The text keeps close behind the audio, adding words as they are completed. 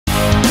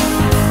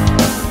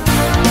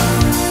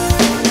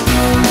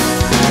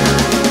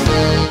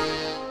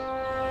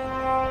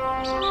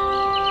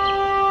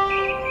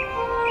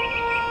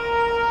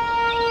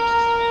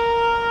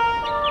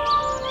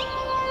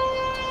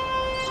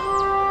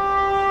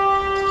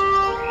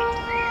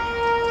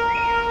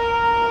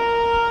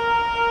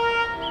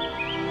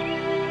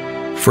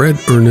Fred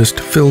Ernest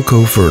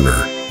Philco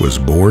Furner was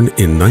born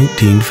in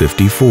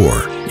 1954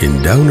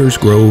 in Downers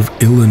Grove,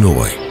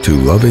 Illinois, to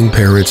loving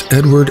parents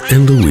Edward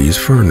and Louise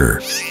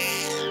Furner.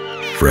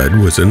 Fred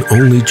was an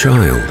only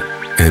child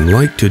and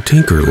liked to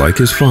tinker like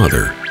his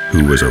father,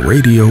 who was a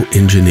radio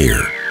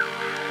engineer.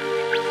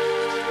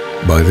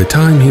 By the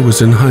time he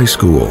was in high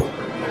school,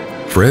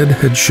 Fred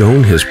had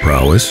shown his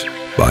prowess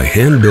by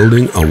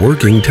hand-building a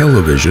working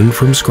television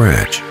from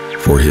scratch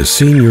for his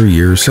senior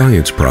year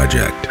science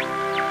project.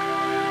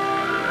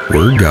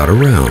 Word got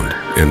around,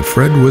 and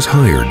Fred was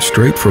hired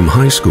straight from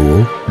high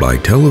school by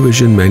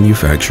television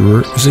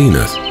manufacturer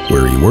Zenith,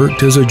 where he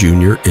worked as a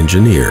junior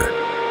engineer.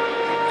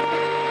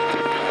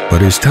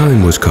 But his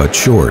time was cut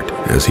short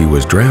as he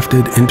was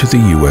drafted into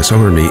the U.S.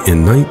 Army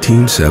in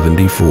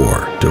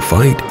 1974 to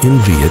fight in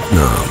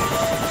Vietnam.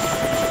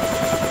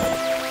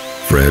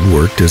 Fred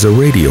worked as a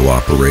radio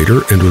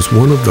operator and was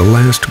one of the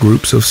last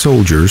groups of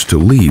soldiers to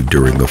leave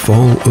during the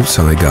fall of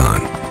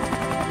Saigon.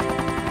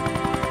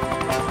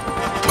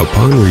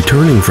 Upon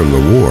returning from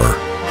the war,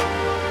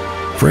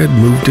 Fred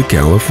moved to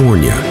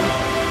California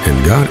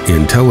and got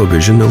in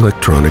television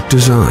electronic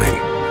design,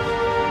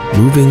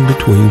 moving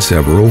between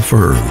several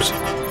firms.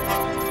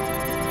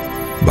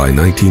 By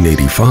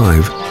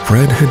 1985,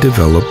 Fred had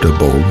developed a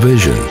bold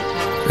vision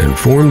and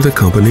formed the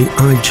company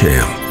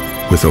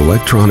I-CHAM with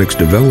electronics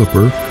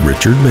developer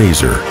Richard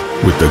Mazer,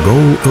 with the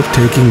goal of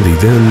taking the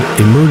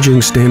then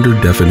emerging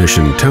standard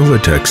definition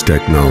teletext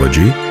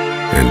technology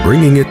and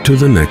bringing it to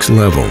the next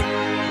level,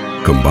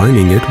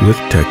 combining it with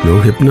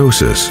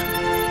techno-hypnosis,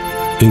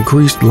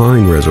 increased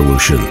line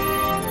resolution,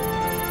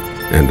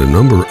 and a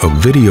number of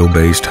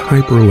video-based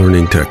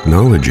hyper-learning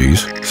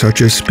technologies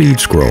such as speed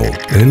scroll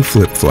and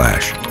flip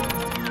flash.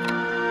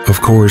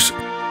 Of course,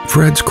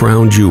 Fred's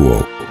crown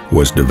jewel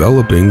was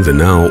developing the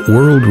now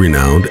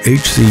world-renowned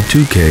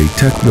HC2K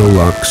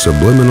Technolock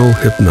subliminal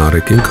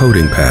hypnotic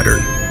encoding pattern.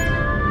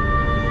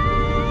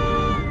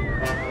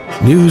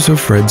 News of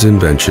Fred's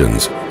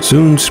inventions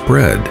soon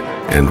spread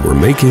and were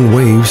making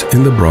waves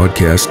in the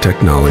broadcast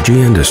technology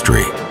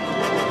industry.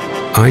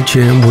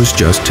 I-CHAM was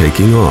just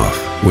taking off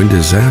when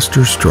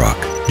disaster struck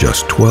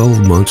just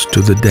 12 months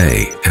to the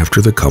day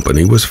after the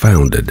company was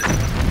founded.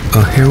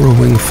 A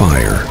harrowing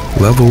fire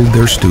leveled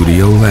their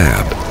studio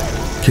lab,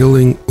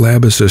 killing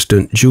lab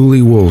assistant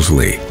Julie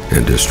Woolsey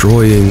and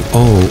destroying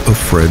all of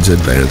Fred's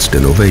advanced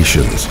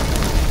innovations.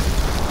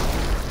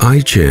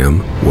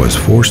 I-CHAM was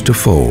forced to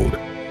fold,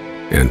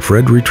 and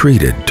Fred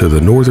retreated to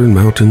the northern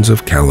mountains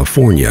of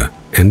California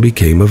and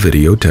became a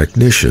video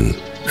technician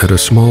at a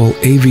small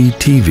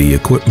AV/TV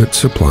equipment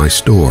supply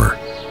store.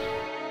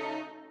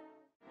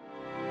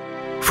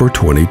 For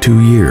 22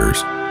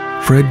 years,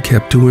 Fred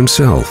kept to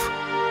himself,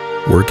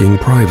 working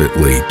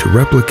privately to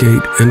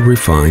replicate and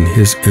refine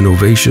his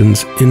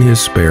innovations in his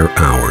spare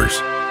hours.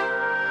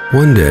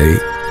 One day,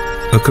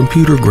 a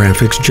computer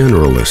graphics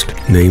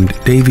generalist named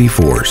Davey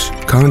Force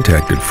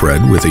contacted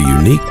Fred with a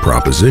unique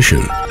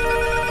proposition.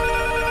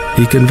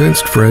 He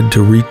convinced Fred to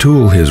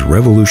retool his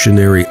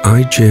revolutionary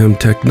I-CHAM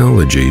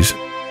technologies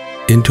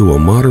into a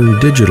modern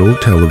digital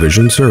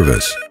television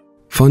service,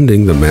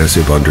 funding the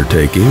massive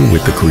undertaking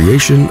with the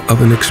creation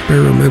of an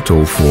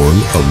experimental form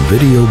of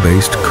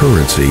video-based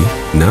currency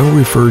now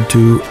referred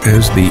to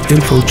as the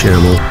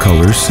InfoChammel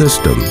Color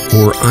System,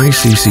 or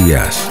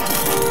ICCS.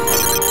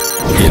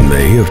 In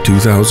May of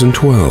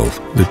 2012,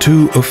 the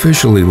two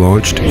officially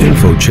launched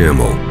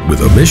InfoChammel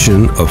with a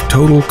mission of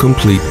total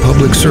complete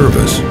public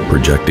service,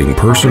 projecting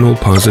personal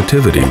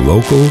positivity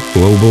local,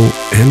 global,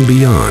 and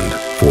beyond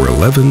for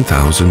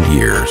 11,000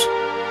 years.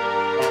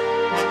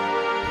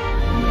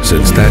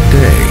 Since that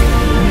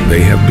day,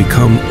 they have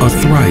become a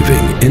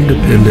thriving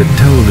independent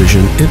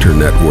television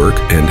internetwork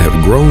and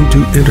have grown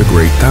to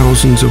integrate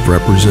thousands of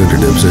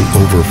representatives in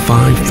over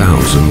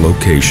 5,000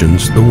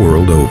 locations the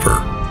world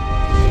over.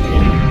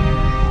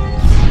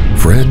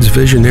 Fred's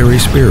visionary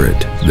spirit,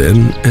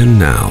 then and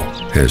now,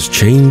 has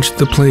changed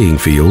the playing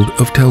field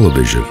of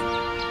television.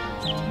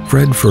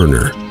 Fred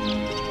Furner,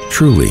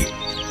 truly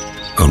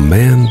a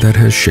man that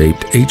has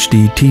shaped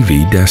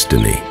Hdtv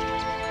destiny.